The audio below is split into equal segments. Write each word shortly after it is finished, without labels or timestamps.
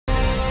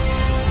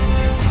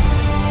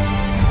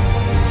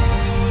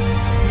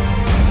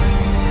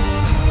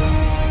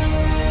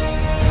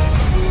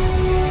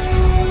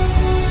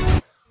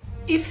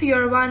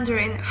are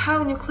wondering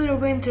how nuclear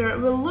winter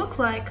will look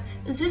like,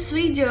 this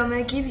video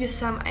may give you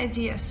some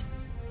ideas.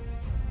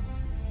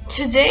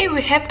 Today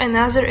we have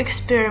another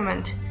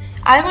experiment.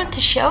 I want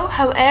to show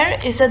how air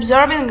is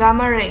absorbing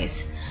gamma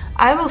rays.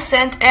 I will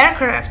send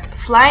aircraft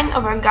flying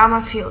over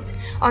gamma field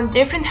on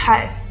different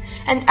heights,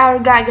 and our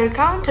Geiger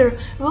counter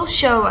will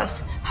show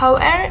us how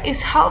air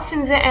is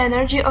halving the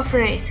energy of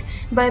rays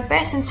by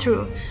passing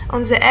through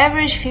on the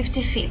average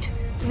 50 feet,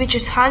 which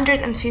is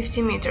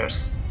 150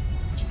 meters.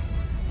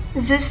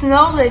 This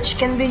knowledge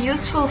can be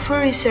useful for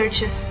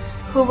researchers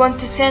who want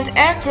to send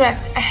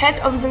aircraft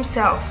ahead of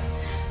themselves.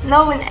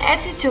 Knowing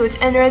attitude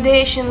and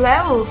radiation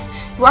levels,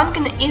 one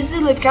can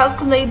easily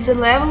calculate the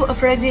level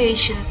of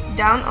radiation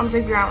down on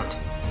the ground.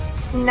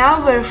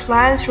 Now we're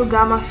flying through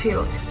gamma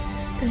field.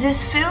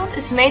 This field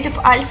is made of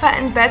alpha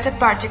and beta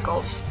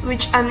particles,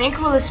 which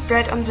unequally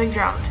spread on the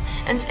ground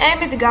and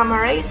emit gamma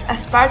rays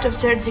as part of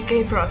their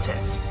decay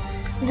process.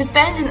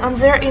 Depending on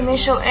their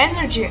initial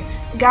energy,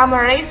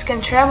 gamma rays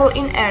can travel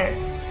in air,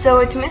 so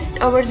it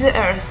mist over the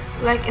Earth,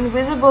 like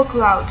invisible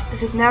cloud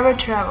that never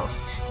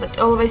travels, but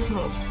always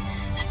moves.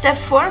 Step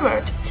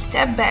forward,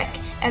 step back,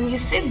 and you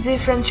see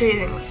different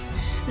readings.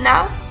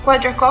 Now,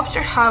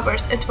 quadricopter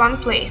hovers at one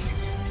place,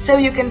 so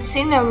you can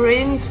see now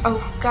readings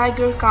of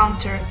Geiger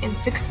counter in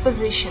fixed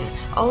position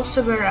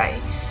also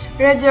vary.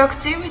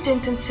 Radioactivity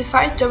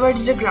intensified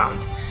towards the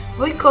ground.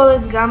 We call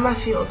it gamma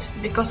field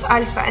because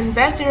alpha and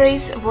beta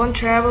rays won't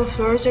travel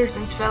further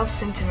than 12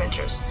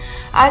 centimeters.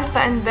 Alpha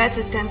and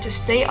beta tend to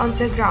stay on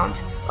the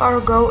ground or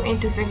go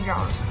into the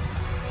ground.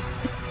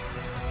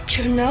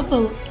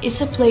 Chernobyl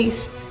is a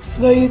place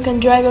where you can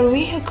drive a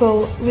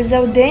vehicle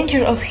without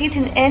danger of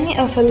hitting any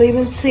of a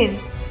living thing.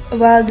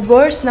 Wild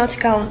boars not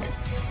count.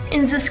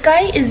 In the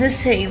sky is the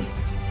same.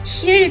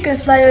 Here you can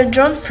fly your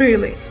drone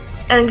freely.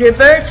 Angry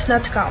birds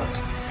not count.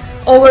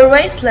 Over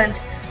wasteland,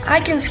 I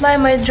can fly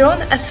my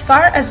drone as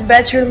far as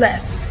battery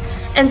lasts,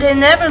 and I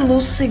never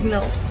lose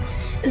signal.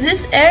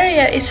 This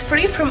area is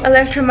free from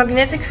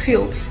electromagnetic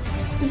fields.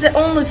 The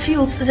only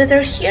fields that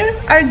are here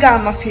are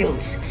gamma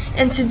fields,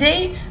 and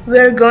today we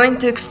are going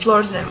to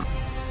explore them.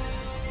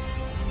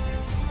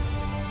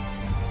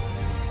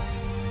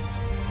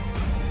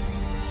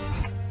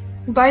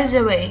 By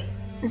the way,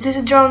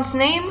 this drone's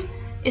name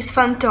is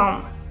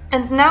Phantom,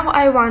 and now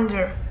I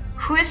wonder,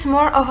 who is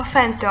more of a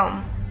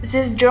phantom,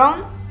 this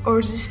drone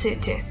or this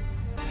city?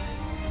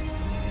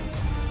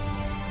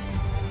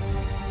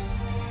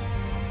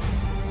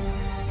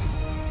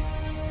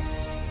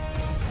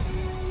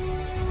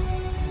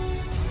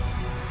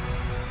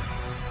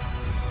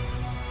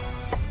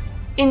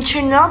 In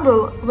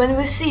Chernobyl, when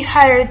we see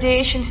high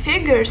radiation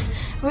figures,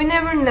 we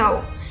never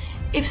know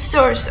if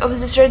source of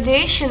this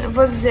radiation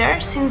was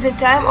there since the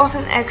time of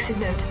an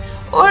accident,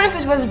 or if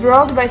it was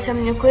brought by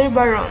some nuclear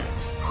baron,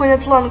 who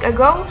not long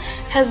ago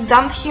has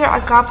dumped here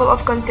a couple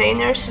of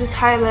containers with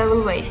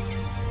high-level waste.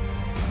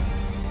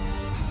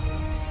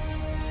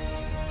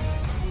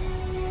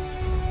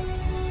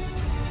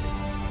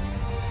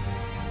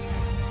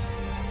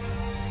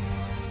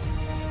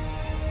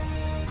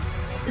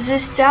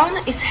 This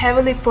town is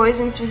heavily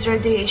poisoned with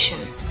radiation.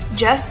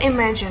 Just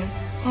imagine,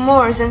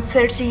 more than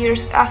 30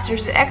 years after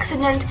the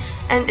accident,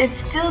 and it's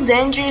still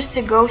dangerous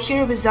to go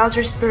here without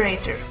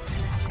respirator.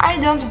 I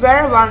don't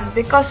wear one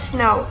because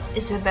snow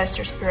is the best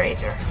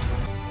respirator.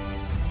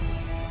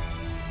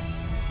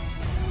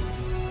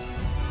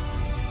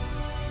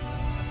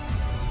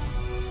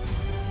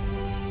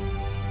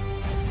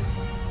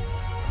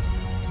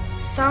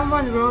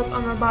 Someone wrote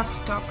on a bus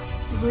stop,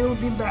 "We'll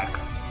be back."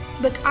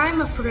 But I'm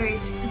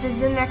afraid that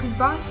the next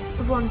bus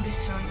won't be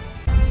soon.